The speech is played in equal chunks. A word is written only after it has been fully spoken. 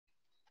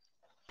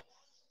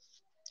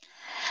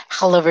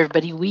Hello,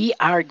 everybody. We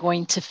are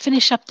going to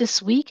finish up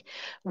this week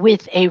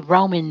with a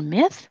Roman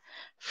myth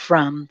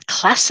from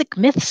Classic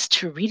Myths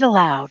to Read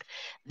Aloud.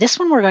 This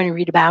one we're going to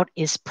read about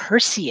is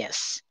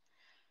Perseus.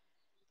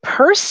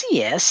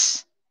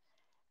 Perseus,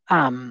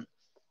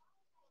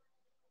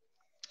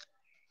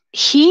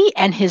 he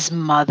and his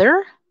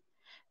mother,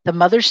 the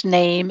mother's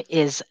name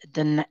is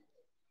Danae.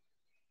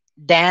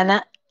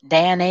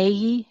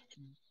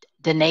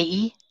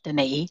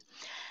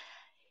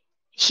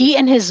 He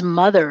and his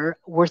mother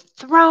were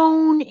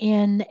thrown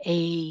in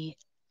a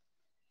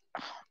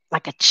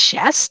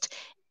chest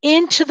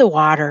into the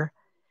water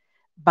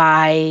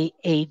by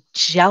a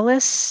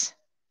jealous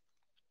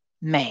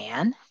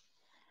man.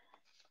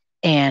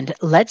 And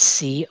let's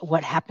see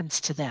what happens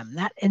to them.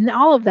 That and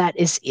all of that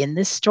is in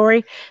this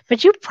story,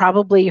 but you've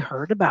probably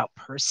heard about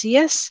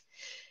Perseus.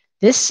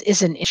 This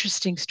is an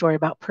interesting story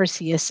about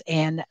Perseus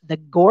and the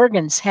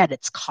Gorgon's head,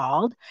 it's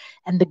called.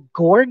 And the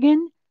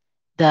Gorgon,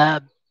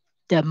 the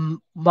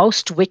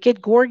most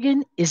wicked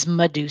Gorgon is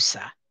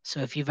Medusa.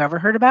 So if you've ever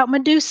heard about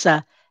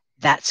Medusa,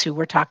 that's who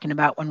we're talking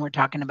about when we're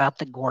talking about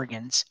the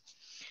Gorgons.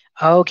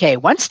 Okay,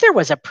 once there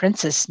was a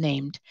princess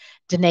named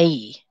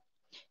Danae.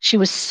 She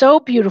was so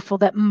beautiful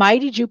that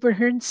mighty Jupiter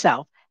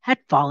himself had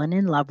fallen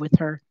in love with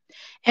her.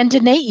 And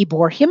Danae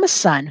bore him a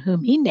son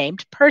whom he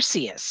named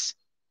Perseus.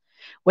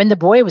 When the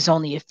boy was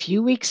only a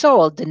few weeks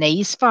old,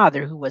 Danae's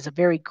father, who was a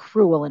very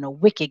cruel and a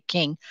wicked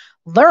king,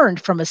 learned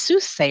from a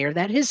soothsayer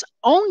that his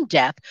own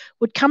death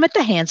would come at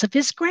the hands of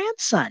his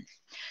grandson.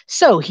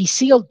 So he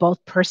sealed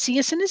both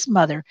Perseus and his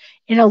mother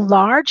in a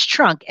large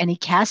trunk, and he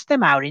cast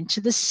them out into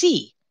the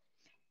sea,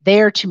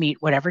 there to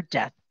meet whatever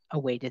death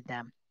awaited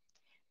them.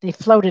 They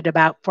floated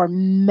about for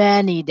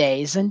many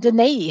days, and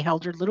Danae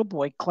held her little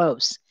boy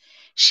close.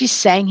 She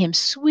sang him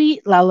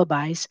sweet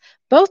lullabies,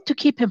 both to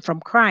keep him from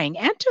crying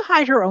and to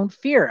hide her own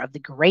fear of the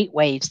great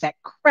waves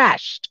that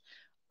crashed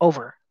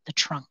over the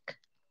trunk.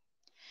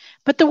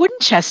 But the wooden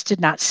chest did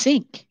not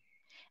sink,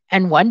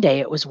 and one day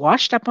it was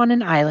washed up on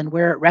an island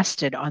where it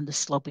rested on the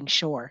sloping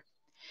shore.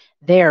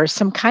 There,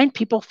 some kind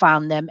people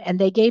found them, and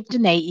they gave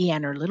Danae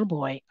and her little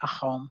boy a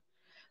home.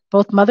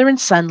 Both mother and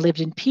son lived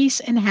in peace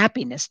and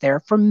happiness there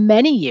for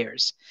many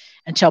years,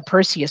 until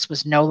Perseus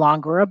was no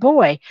longer a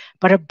boy,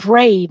 but a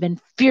brave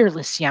and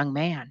fearless young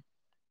man.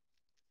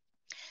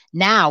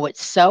 Now it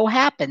so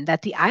happened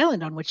that the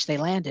island on which they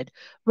landed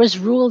was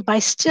ruled by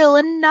still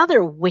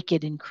another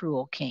wicked and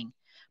cruel king,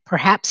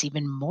 perhaps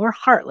even more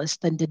heartless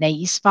than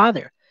Danae's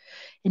father.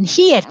 And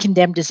he had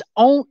condemned his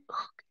own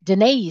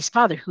Danae's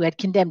father, who had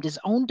condemned his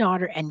own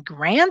daughter and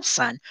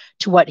grandson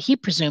to what he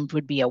presumed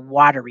would be a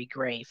watery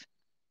grave.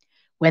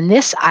 When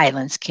this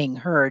island's king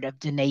heard of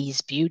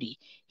Danae's beauty,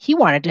 he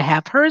wanted to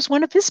have her as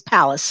one of his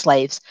palace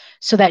slaves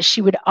so that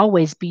she would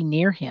always be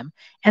near him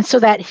and so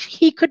that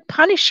he could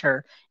punish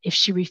her if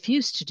she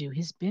refused to do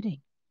his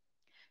bidding.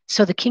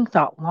 So the king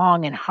thought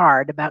long and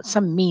hard about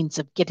some means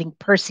of getting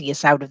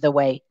Perseus out of the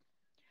way,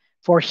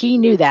 for he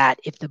knew that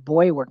if the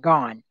boy were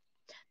gone,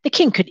 the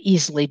king could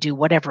easily do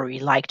whatever he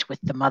liked with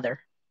the mother.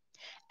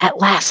 At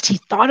last, he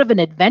thought of an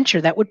adventure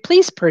that would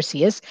please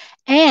Perseus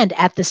and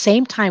at the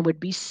same time would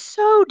be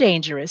so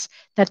dangerous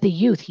that the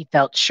youth, he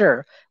felt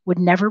sure, would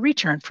never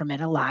return from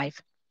it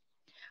alive.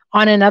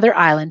 On another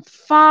island,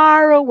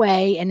 far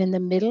away and in the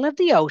middle of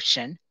the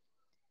ocean,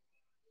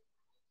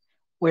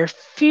 where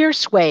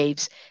fierce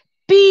waves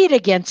beat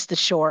against the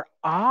shore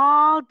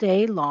all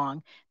day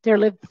long, there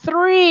lived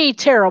three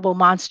terrible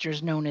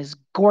monsters known as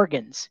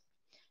Gorgons.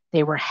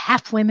 They were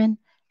half women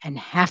and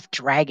half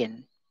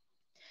dragon.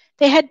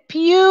 They had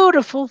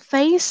beautiful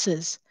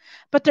faces,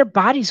 but their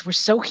bodies were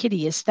so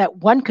hideous that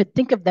one could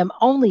think of them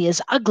only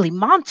as ugly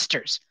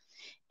monsters.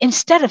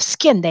 Instead of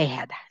skin, they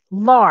had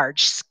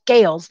large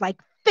scales like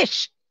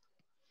fish.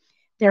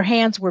 Their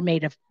hands were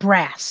made of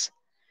brass,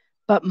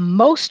 but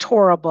most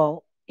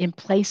horrible, in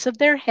place of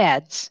their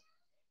heads,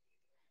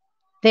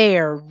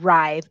 there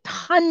writhed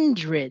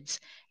hundreds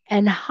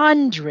and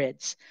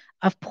hundreds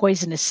of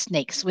poisonous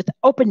snakes with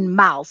open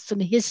mouths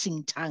and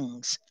hissing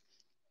tongues.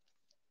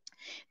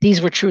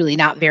 These were truly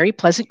not very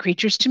pleasant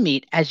creatures to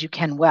meet, as you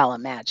can well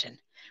imagine.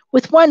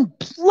 With one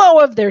blow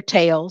of their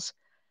tails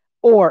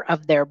or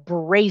of their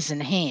brazen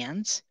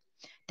hands,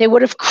 they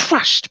would have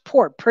crushed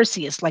poor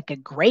Perseus like a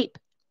grape.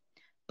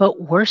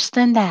 But worse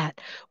than that,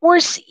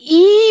 worse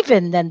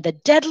even than the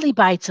deadly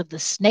bites of the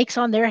snakes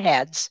on their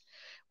heads,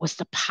 was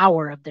the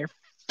power of their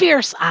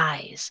fierce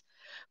eyes.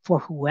 For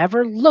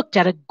whoever looked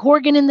at a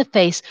Gorgon in the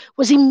face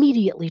was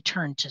immediately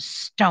turned to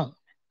stone.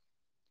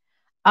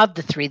 Of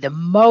the three, the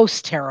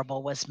most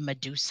terrible was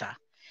Medusa,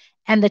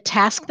 and the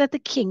task that the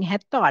king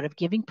had thought of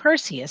giving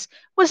Perseus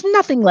was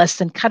nothing less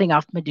than cutting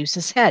off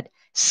Medusa's head,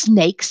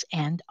 snakes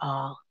and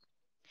all.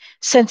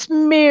 Since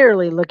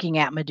merely looking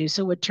at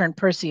Medusa would turn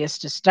Perseus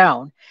to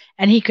stone,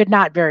 and he could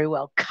not very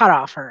well cut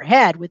off her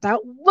head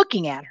without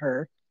looking at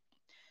her,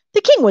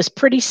 the king was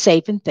pretty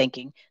safe in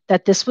thinking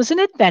that this was an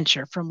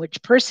adventure from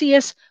which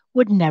Perseus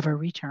would never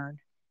return.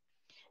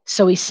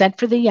 So he sent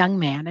for the young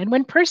man, and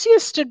when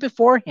Perseus stood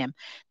before him,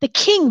 the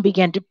king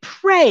began to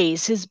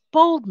praise his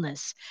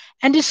boldness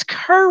and his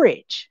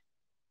courage.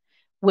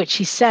 which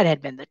he said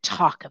had been the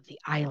talk of the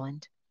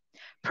island.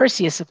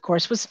 Perseus, of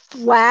course, was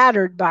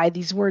flattered by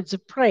these words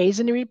of praise,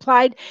 and he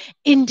replied,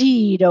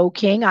 "Indeed, O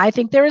king, I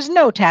think there is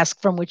no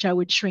task from which I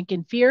would shrink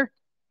in fear."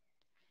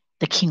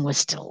 The king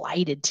was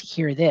delighted to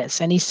hear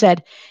this, and he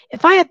said,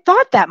 "If I had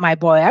thought that, my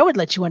boy, I would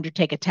let you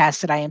undertake a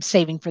task that I am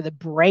saving for the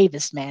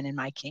bravest man in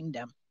my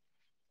kingdom."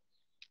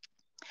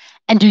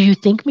 "And do you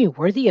think me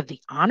worthy of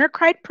the honor?"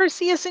 cried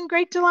Perseus in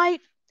great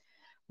delight.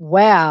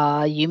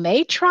 "Well, you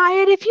may try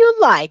it if you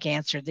like,"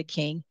 answered the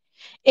king.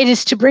 "It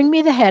is to bring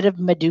me the head of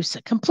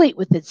Medusa, complete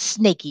with its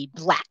snaky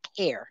black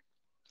hair."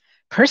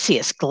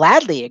 Perseus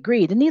gladly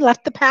agreed, and he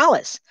left the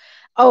palace.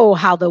 Oh,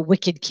 how the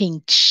wicked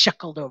king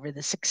chuckled over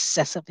the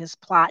success of his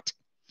plot.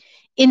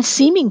 In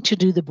seeming to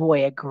do the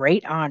boy a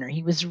great honor,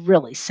 he was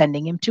really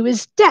sending him to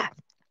his death.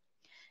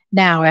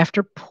 Now,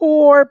 after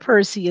poor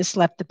Perseus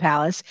left the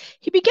palace,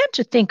 he began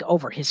to think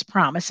over his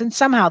promise, and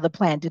somehow the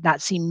plan did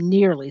not seem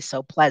nearly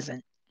so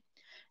pleasant,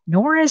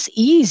 nor as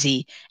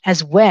easy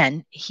as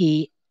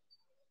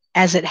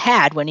it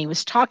had when he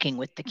was talking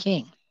with the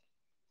king.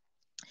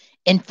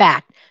 In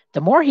fact,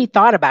 the more he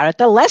thought about it,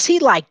 the less he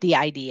liked the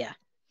idea.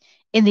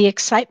 In the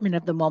excitement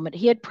of the moment,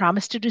 he had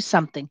promised to do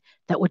something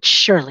that would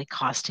surely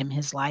cost him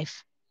his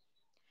life.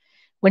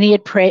 When he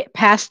had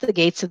passed the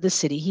gates of the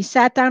city, he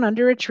sat down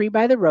under a tree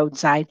by the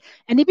roadside,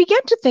 and he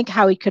began to think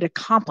how he could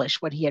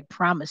accomplish what he had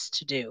promised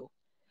to do.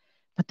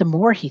 But the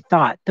more he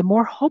thought, the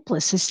more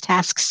hopeless his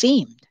task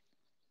seemed.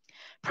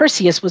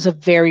 Perseus was a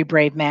very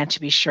brave man,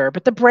 to be sure,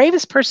 but the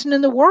bravest person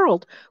in the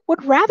world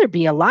would rather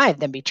be alive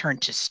than be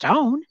turned to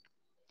stone.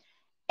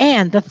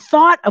 And the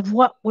thought of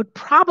what would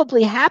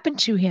probably happen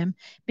to him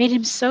made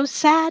him so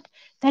sad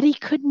that he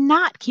could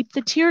not keep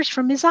the tears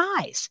from his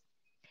eyes.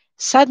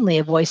 Suddenly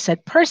a voice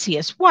said,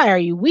 "Perseus, why are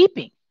you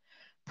weeping?"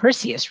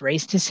 Perseus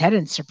raised his head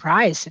in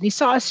surprise, and he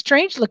saw a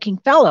strange-looking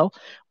fellow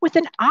with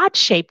an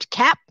odd-shaped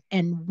cap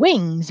and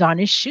wings on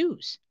his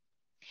shoes.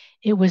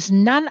 It was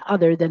none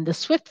other than the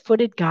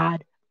swift-footed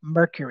god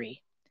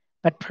Mercury.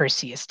 But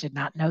Perseus did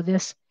not know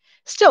this.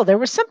 Still, there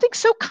was something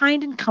so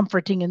kind and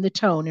comforting in the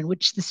tone in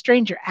which the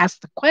stranger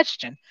asked the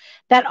question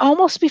that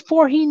almost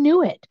before he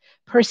knew it,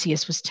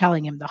 Perseus was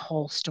telling him the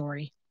whole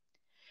story.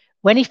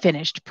 When he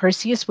finished,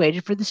 Perseus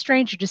waited for the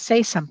stranger to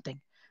say something,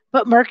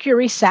 but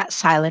Mercury sat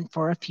silent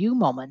for a few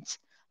moments,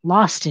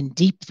 lost in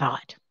deep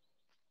thought.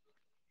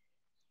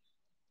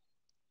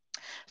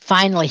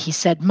 Finally, he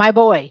said, "My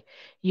boy,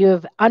 you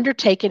have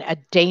undertaken a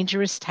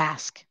dangerous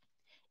task.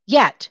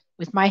 Yet,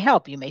 with my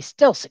help, you may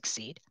still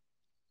succeed.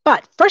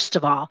 But first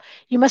of all,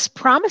 you must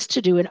promise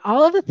to do in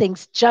all of the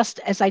things just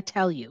as I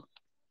tell you."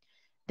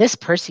 This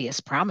Perseus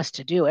promised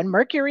to do, and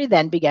Mercury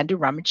then began to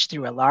rummage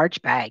through a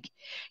large bag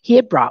he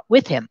had brought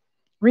with him,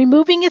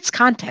 removing its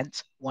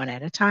contents one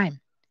at a time.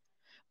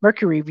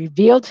 Mercury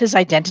revealed his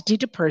identity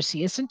to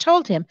Perseus and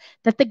told him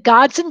that the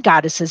gods and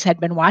goddesses had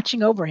been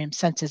watching over him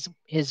since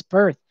his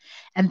birth,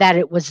 and that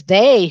it was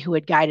they who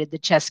had guided the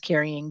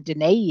chest-carrying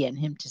Danae and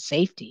him to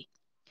safety.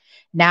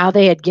 Now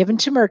they had given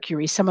to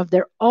Mercury some of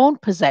their own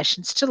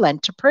possessions to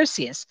lend to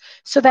Perseus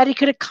so that he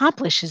could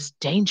accomplish his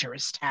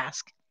dangerous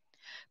task.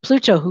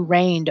 Pluto, who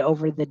reigned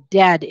over the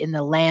dead in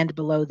the land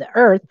below the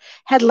earth,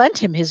 had lent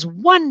him his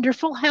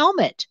wonderful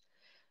helmet,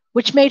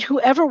 which made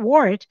whoever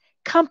wore it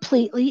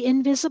completely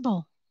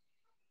invisible.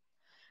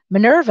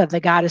 Minerva, the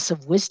goddess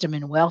of wisdom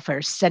and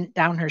welfare, sent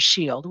down her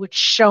shield, which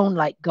shone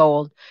like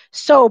gold,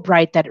 so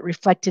bright that it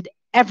reflected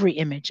every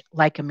image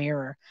like a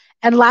mirror.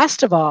 And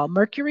last of all,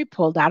 Mercury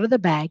pulled out of the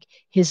bag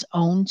his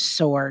own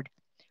sword,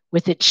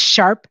 with its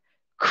sharp,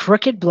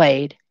 crooked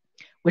blade,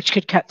 which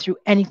could cut through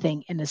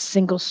anything in a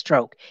single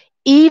stroke,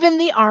 even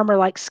the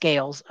armor-like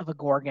scales of a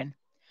Gorgon.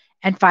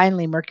 And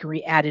finally,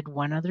 Mercury added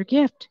one other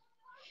gift,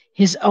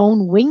 his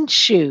own winged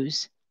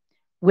shoes,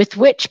 with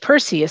which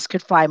Perseus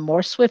could fly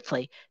more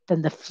swiftly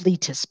than the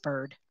fleetest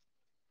bird.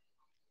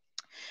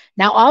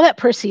 Now, all that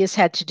Perseus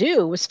had to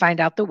do was find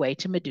out the way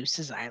to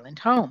Medusa's island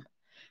home.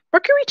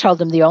 Mercury told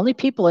him the only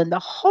people in the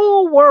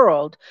whole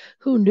world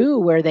who knew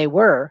where they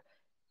were,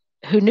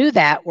 who knew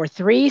that, were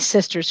three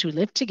sisters who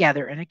lived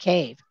together in a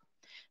cave.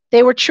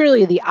 They were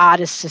truly the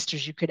oddest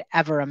sisters you could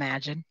ever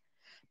imagine.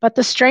 But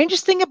the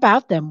strangest thing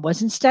about them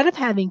was instead of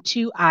having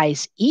two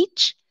eyes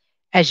each,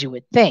 as you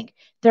would think,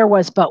 there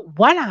was but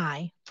one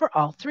eye for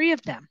all three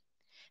of them.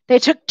 They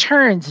took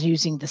turns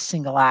using the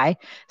single eye,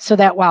 so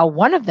that while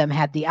one of them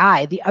had the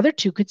eye, the other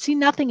two could see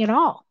nothing at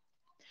all.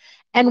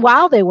 And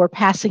while they were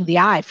passing the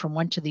eye from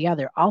one to the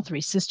other, all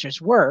three sisters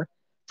were,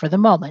 for the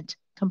moment,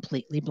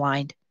 completely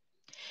blind.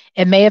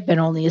 It may have been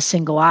only a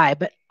single eye,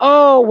 but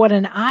oh, what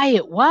an eye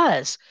it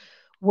was,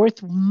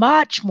 worth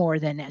much more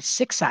than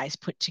 6 eyes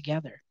put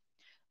together.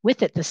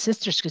 With it, the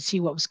sisters could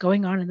see what was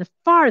going on in the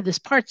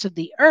farthest parts of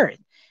the earth,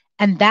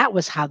 and that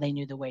was how they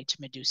knew the way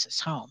to Medusa's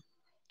home.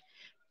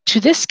 To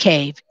this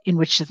cave in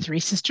which the three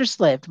sisters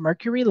lived,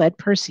 Mercury led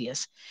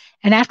Perseus,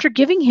 and after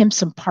giving him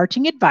some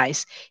parting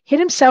advice, hid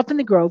himself in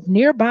the grove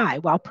nearby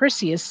while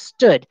Perseus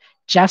stood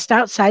just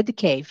outside the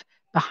cave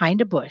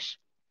behind a bush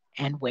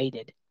and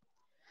waited.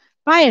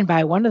 By and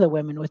by, one of the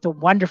women with a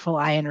wonderful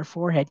eye in her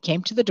forehead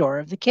came to the door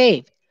of the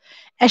cave,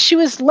 As she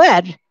was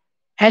led,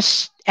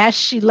 as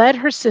she led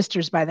her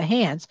sisters by the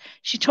hands,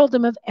 she told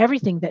them of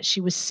everything that she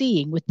was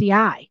seeing with the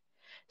eye,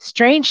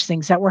 strange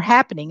things that were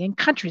happening in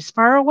countries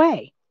far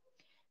away.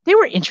 They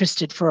were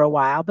interested for a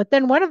while, but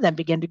then one of them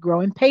began to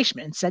grow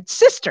impatient and said,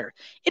 "Sister,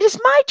 it is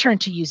my turn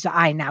to use the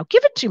eye now.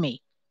 Give it to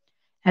me."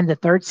 And the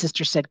third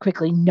sister said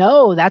quickly,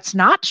 "No, that's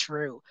not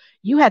true.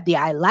 You had the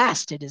eye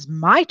last. It is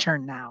my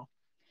turn now."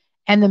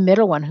 And the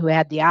middle one, who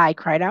had the eye,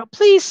 cried out,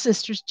 "Please,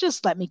 sisters,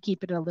 just let me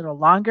keep it a little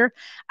longer.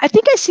 I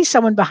think I see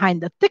someone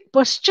behind the thick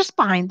bush just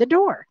behind the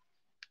door."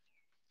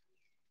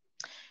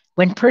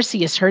 When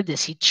Perseus heard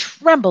this, he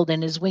trembled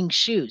in his winged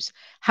shoes.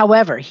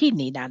 However, he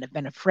need not have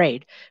been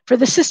afraid, for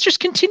the sisters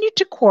continued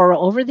to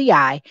quarrel over the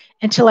eye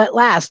until at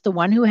last the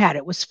one who had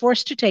it was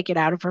forced to take it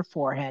out of her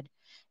forehead.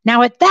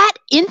 Now, at that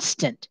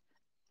instant,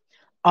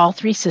 all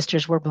three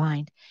sisters were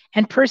blind,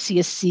 and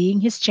Perseus,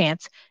 seeing his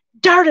chance,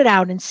 darted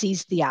out and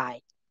seized the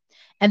eye.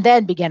 And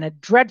then began a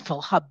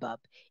dreadful hubbub,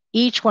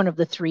 each one of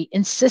the three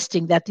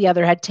insisting that the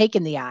other had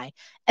taken the eye.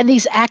 And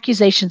these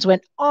accusations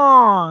went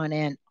on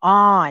and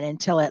on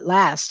until at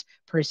last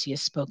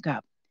Perseus spoke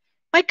up.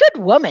 "My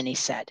good woman," he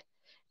said,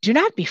 "do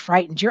not be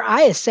frightened. Your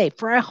eye is safe,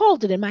 for I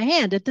hold it in my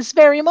hand at this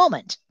very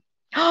moment."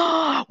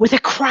 With a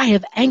cry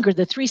of anger,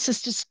 the three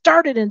sisters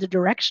started in the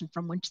direction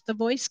from which the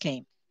voice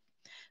came.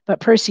 But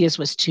Perseus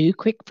was too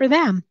quick for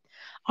them.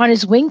 On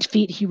his winged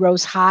feet, he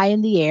rose high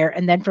in the air,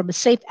 and then from a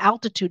safe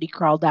altitude, he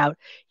crawled out,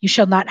 "You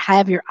shall not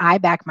have your eye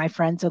back, my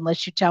friends,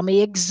 unless you tell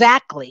me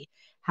exactly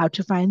how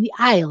to find the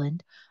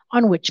island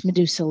on which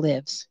Medusa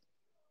lives."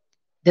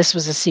 This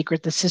was a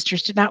secret the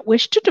sisters did not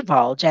wish to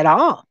divulge at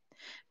all.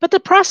 But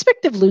the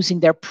prospect of losing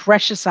their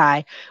precious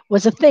eye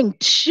was a thing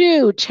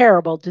too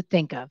terrible to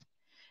think of.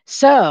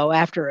 So,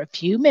 after a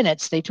few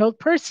minutes, they told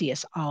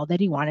Perseus all that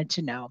he wanted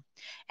to know.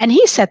 And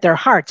he set their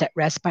hearts at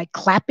rest by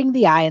clapping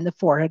the eye in the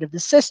forehead of the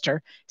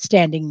sister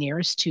standing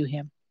nearest to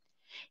him.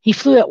 He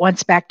flew at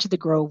once back to the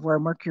grove where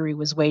Mercury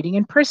was waiting,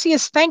 and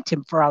Perseus thanked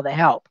him for all the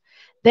help.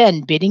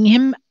 Then, bidding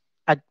him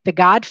the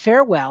god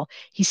farewell,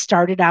 he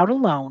started out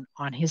alone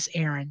on his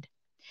errand.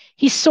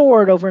 He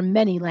soared over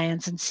many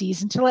lands and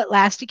seas until at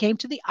last he came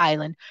to the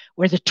island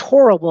where the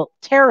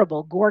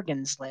terrible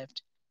Gorgons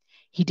lived.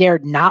 He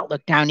dared not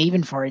look down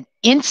even for an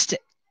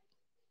instant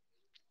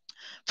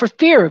for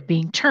fear of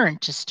being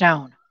turned to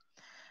stone.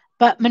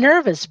 But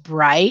Minerva's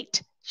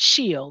bright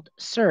shield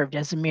served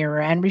as a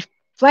mirror, and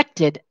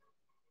reflected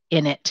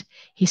in it,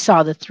 he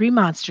saw the three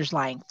monsters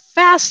lying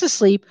fast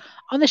asleep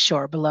on the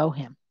shore below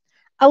him.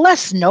 A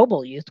less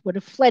noble youth would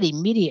have fled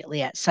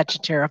immediately at such a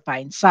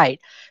terrifying sight,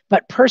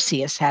 but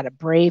Perseus had a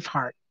brave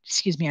heart.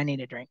 Excuse me, I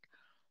need a drink.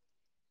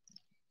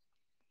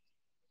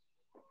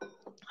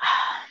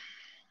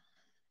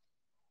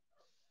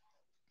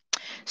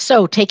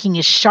 So, taking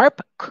his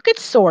sharp, crooked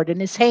sword in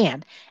his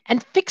hand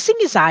and fixing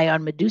his eye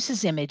on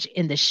Medusa's image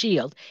in the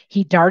shield,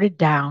 he darted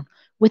down.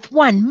 With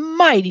one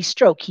mighty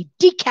stroke, he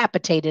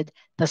decapitated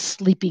the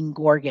sleeping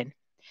Gorgon,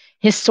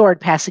 his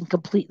sword passing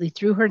completely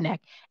through her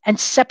neck and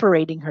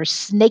separating her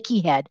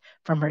snaky head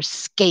from her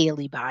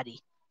scaly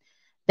body.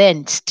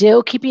 Then,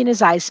 still keeping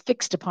his eyes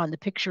fixed upon the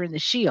picture in the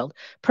shield,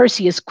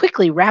 Perseus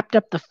quickly wrapped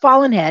up the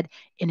fallen head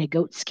in a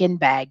goatskin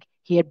bag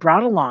he had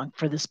brought along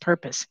for this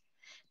purpose.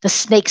 The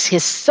snakes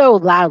hissed so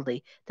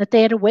loudly that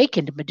they had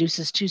awakened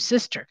Medusa's two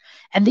sisters,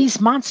 and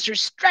these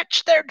monsters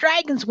stretched their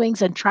dragon's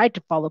wings and tried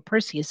to follow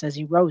Perseus as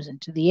he rose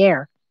into the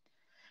air.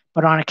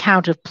 But on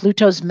account of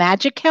Pluto's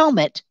magic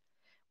helmet,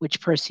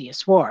 which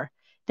Perseus wore,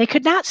 they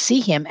could not see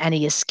him, and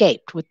he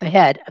escaped with the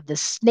head of the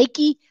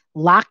snaky,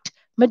 locked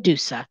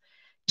Medusa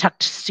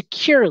tucked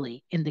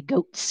securely in the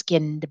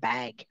goat-skinned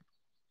bag.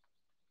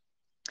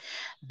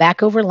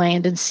 Back over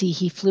land and sea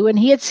he flew, and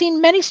he had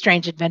seen many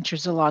strange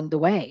adventures along the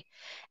way.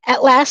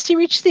 At last he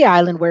reached the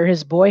island where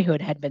his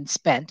boyhood had been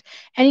spent,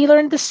 and he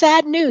learned the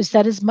sad news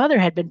that his mother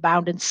had been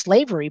bound in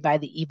slavery by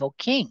the evil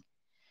king.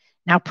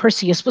 Now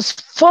Perseus was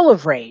full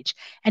of rage,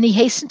 and he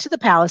hastened to the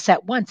palace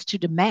at once to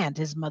demand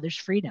his mother's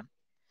freedom.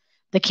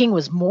 The king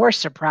was more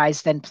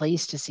surprised than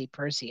pleased to see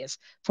Perseus,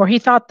 for he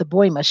thought the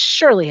boy must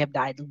surely have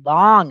died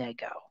long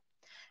ago.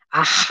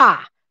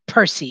 "Aha,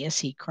 Perseus,"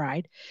 he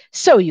cried,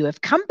 "so you have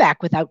come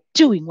back without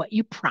doing what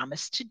you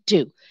promised to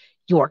do.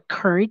 Your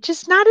courage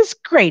is not as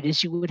great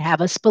as you would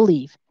have us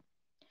believe."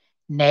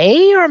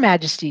 "Nay, your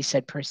majesty,"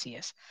 said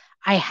Perseus,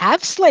 "I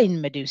have slain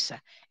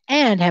Medusa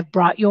and have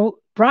brought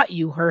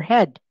you her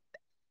head,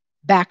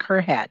 back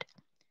her head."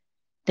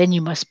 "Then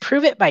you must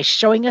prove it by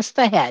showing us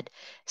the head,"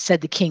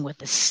 said the king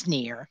with a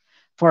sneer,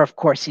 for of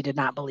course he did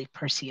not believe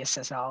Perseus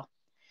at all.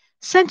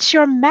 "Since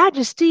your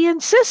majesty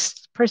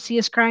insists,"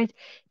 Perseus cried,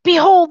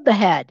 "behold the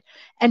head."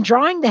 And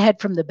drawing the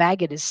head from the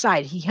bag at his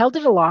side, he held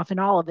it aloft in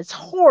all of its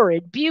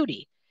horrid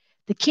beauty.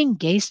 The king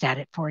gazed at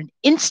it for an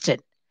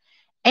instant,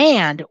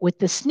 and with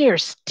the sneer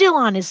still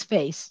on his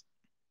face,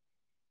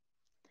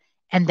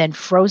 and then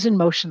frozen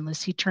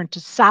motionless, he turned to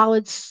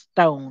solid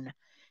stone,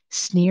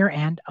 sneer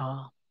and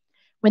all.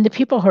 When the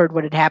people heard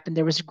what had happened,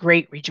 there was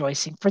great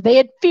rejoicing, for they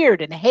had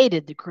feared and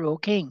hated the cruel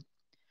king.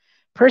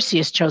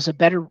 Perseus chose a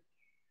better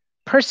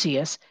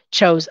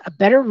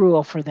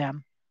rule for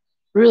them.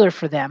 ruler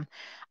for them,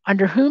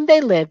 under whom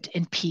they lived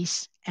in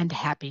peace and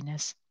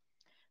happiness.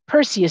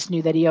 Perseus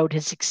knew that he owed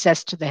his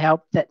success to the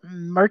help that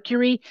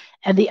Mercury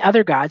and the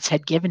other gods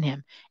had given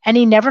him, and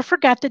he never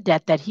forgot the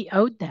debt that he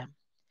owed them.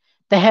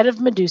 The head of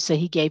Medusa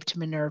he gave to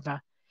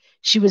Minerva.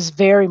 She was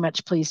very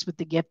much pleased with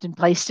the gift and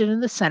placed it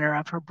in the center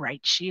of her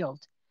bright shield.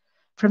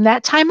 From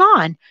that time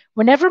on,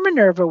 whenever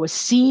Minerva was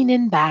seen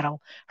in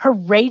battle, her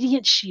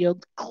radiant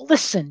shield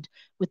glistened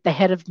with the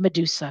head of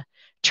Medusa,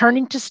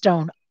 turning to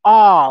stone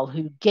all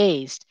who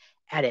gazed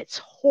at its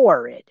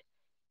horrid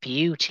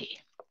beauty.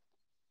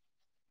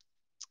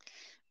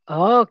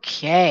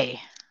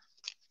 Okay.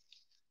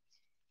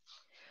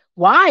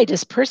 Why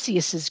does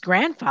Perseus's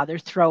grandfather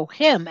throw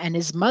him and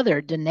his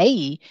mother,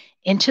 Danae,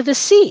 into the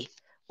sea?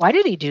 Why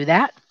did he do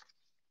that?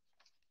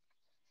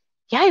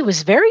 Yeah, he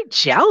was very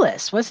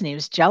jealous, wasn't he? He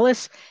was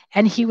jealous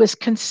and he was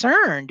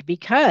concerned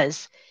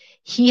because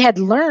he had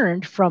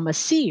learned from a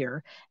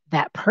seer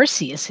that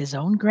Perseus, his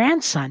own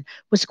grandson,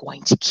 was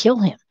going to kill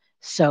him.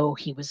 So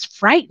he was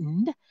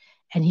frightened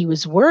and he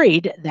was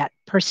worried that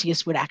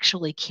Perseus would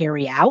actually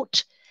carry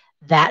out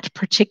that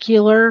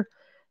particular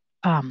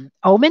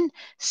omen.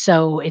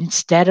 So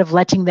instead of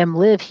letting them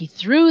live, he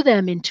threw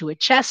them into a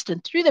chest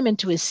and threw them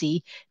into a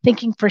sea,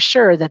 thinking for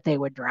sure that they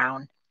would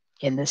drown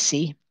in the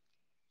sea.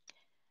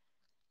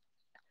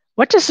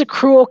 What does the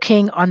cruel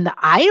king on the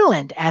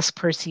island ask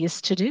Perseus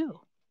to do?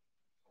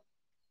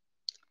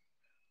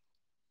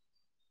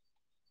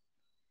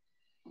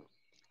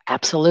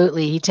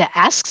 Absolutely. He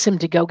asks him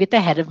to go get the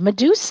head of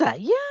Medusa.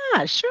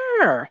 Yeah,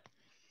 sure.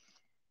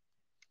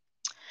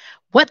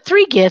 What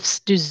three gifts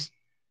does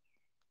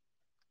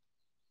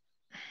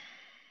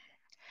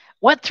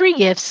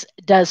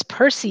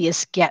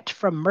Perseus get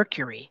from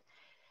Mercury?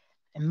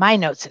 In my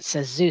notes, it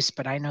says Zeus,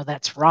 but I know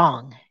that's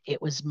wrong.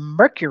 It was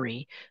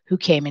Mercury who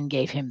came and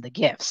gave him the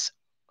gifts.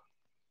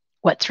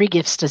 What three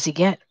gifts does he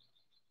get?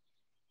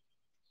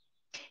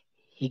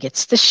 He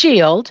gets the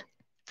shield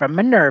from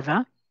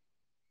Minerva.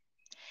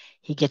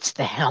 He gets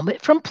the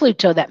helmet from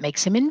Pluto that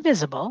makes him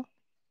invisible.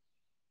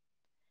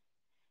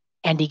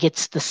 And he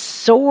gets the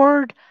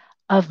sword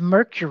of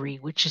Mercury,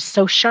 which is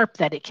so sharp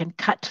that it can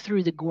cut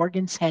through the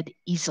Gorgon's head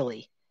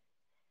easily.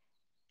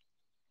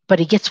 But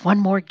he gets one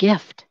more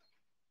gift.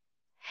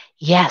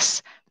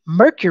 Yes,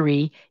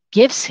 Mercury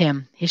gives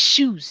him his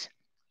shoes,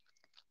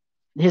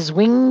 his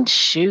winged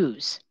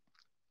shoes.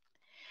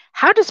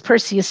 How does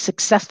Perseus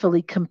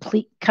successfully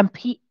complete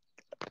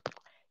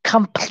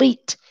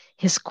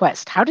his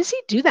quest? How does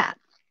he do that?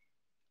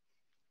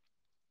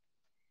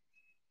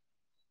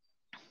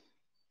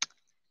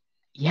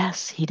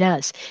 Yes, he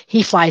does.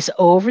 He flies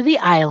over the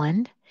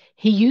island.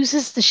 He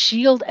uses the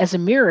shield as a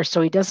mirror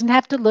so he doesn't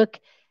have to look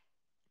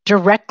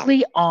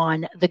directly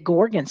on the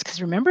Gorgons.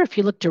 Because remember, if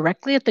you look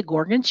directly at the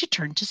Gorgons, you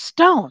turn to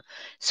stone.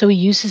 So he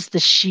uses the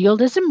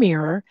shield as a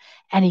mirror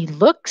and he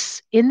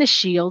looks in the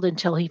shield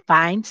until he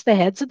finds the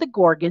heads of the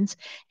Gorgons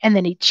and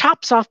then he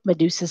chops off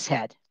Medusa's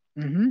head.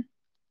 Mm-hmm.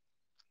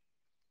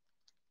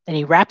 Then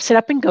he wraps it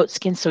up in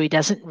goatskin so he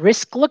doesn't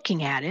risk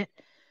looking at it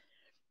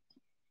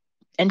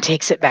and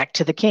takes it back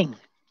to the king.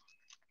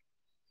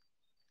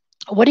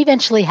 What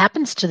eventually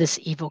happens to this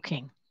evil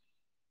king?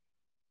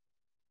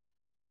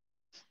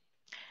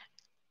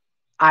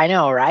 I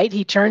know, right?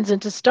 He turns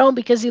into stone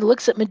because he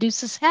looks at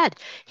Medusa's head.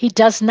 He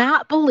does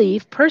not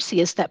believe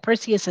Perseus that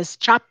Perseus has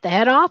chopped the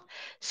head off,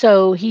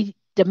 so he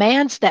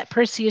demands that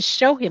Perseus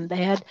show him the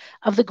head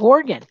of the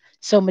Gorgon.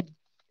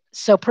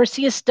 So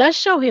Perseus does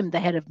show him the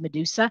head of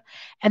Medusa,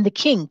 and the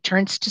king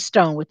turns to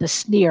stone with a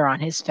sneer on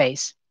his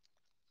face.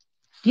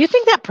 Do you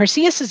think that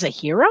Perseus is a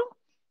hero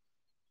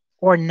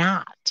or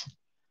not?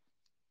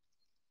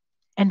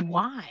 And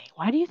why?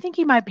 Why do you think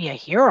he might be a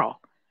hero?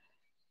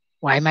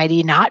 Why might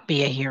he not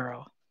be a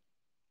hero?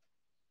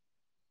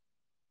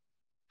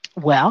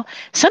 Well,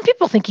 some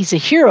people think he's a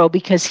hero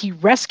because he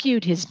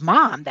rescued his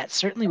mom. That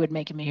certainly would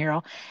make him a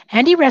hero.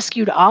 And he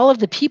rescued all of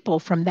the people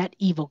from that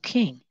evil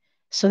king.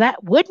 So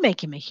that would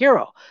make him a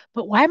hero.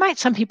 But why might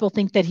some people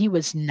think that he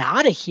was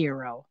not a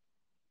hero?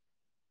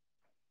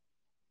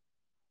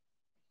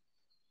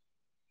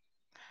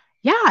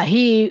 Yeah,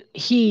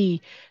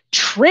 he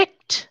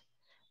tricked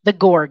the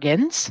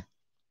Gorgons,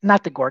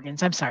 not the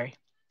Gorgons, I'm sorry.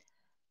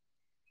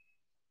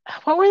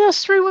 What were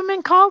those three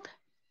women called?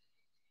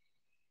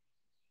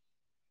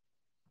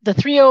 The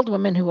three old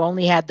women who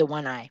only had the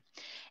one eye.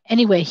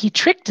 Anyway, he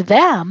tricked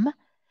them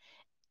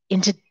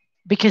into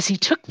because he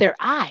took their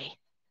eye.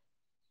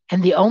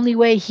 And the only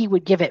way he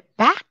would give it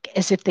back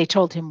is if they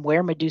told him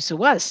where Medusa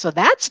was. So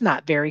that's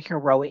not very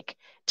heroic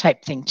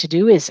type thing to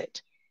do, is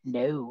it?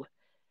 No.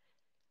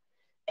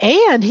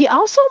 And he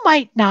also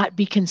might not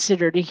be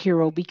considered a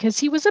hero because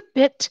he was a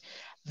bit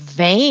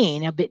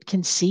vain, a bit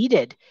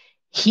conceited.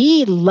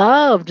 He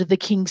loved the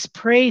king's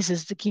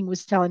praises. The king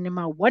was telling him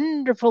how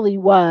wonderful he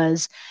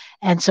was.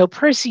 And so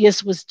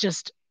Perseus was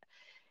just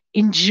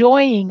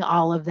enjoying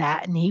all of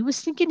that. And he was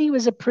thinking he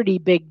was a pretty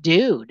big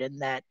dude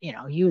and that,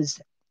 he was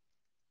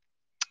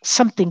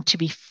something to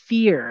be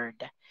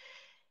feared.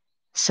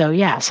 So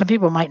yeah, some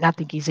people might not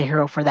think he's a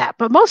hero for that,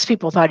 but most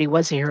people thought he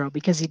was a hero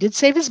because he did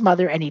save his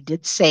mother and he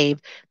did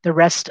save the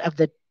rest of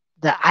the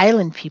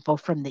island people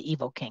from the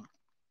evil king.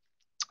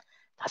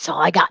 That's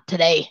all I got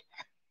today.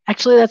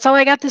 Actually, that's all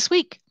I got this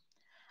week.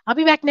 I'll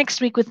be back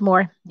next week with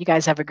more. You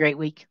guys have a great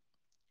week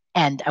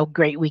and a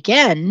great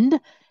weekend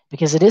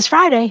because it is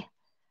Friday.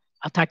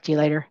 I'll talk to you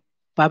later.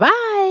 Bye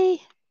bye.